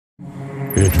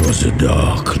It was a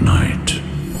dark night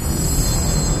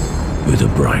with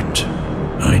a bright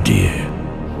idea.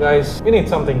 Guys, we need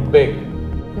something big.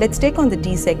 Let's take on the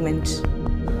D segment.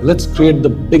 Let's create the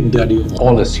big daddy of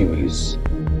all SUVs,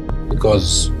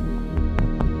 because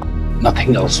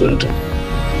nothing else will do.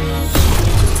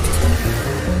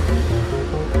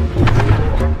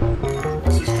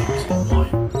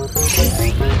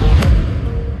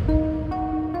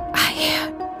 I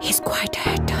hear he's quite a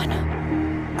head turner.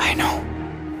 I know.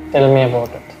 Tell me about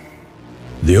it.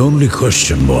 The only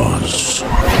question was,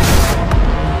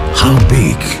 how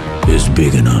big is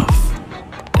big enough?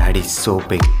 Daddy's so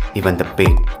big, even the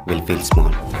pig will feel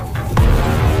small.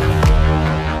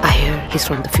 I hear he's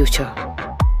from the future.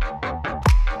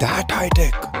 That high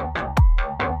tech.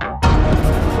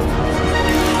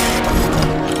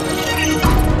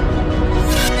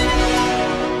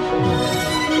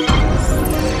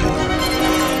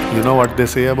 You know what they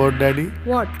say about Daddy?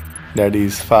 What? Daddy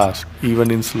is fast,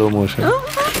 even in slow motion.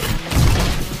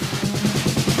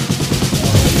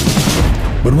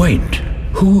 But wait,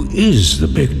 who is the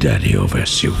big daddy of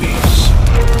SUVs?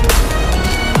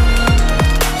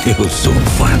 You'll soon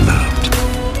find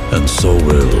out, and so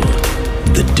will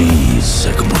the D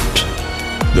segment.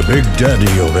 The big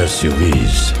daddy of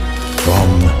SUVs from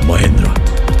Mahindra,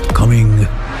 coming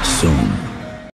soon.